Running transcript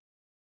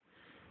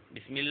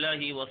بسم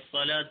اللہ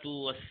والصلاة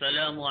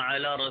والسلام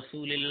علی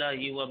رسول اللہ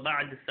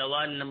وبعد.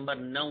 سوال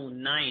نمبر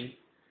 9.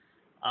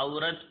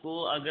 عورت کو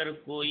اگر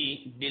کوئی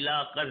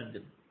بلا قصد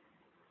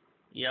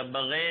یا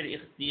بغیر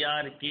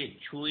اختیار کے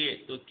چھوئے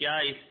تو کیا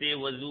اس سے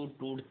وضو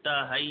ٹوٹتا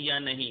ہے یا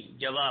نہیں؟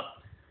 جواب: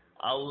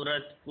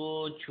 عورت کو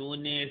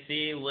چھونے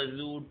سے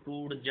وضو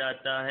ٹوٹ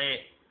جاتا ہے،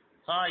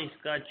 خواہ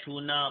اس کا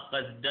چھونا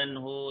قصدن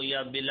ہو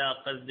یا بلا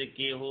قصد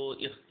کے ہو،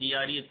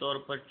 اختیاری طور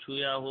پر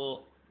چھویا ہو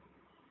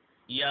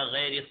یا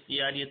غیر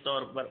اختیاری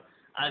طور پر.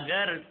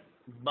 اگر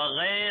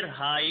بغیر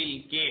حائل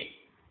کے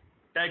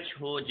ٹچ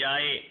ہو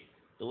جائے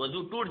تو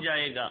وضو ٹوٹ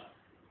جائے گا،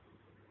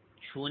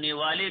 چھونے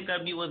والے کا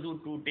بھی وضو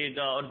ٹوٹے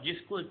گا اور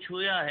جس کو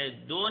چھویا ہے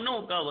دونوں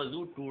کا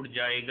وضو ٹوٹ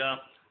جائے گا.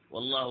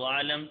 واللہ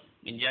اعلم.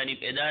 من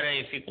جانب ادارہ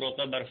فکر و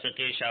قبر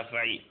فقہ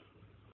شافعی.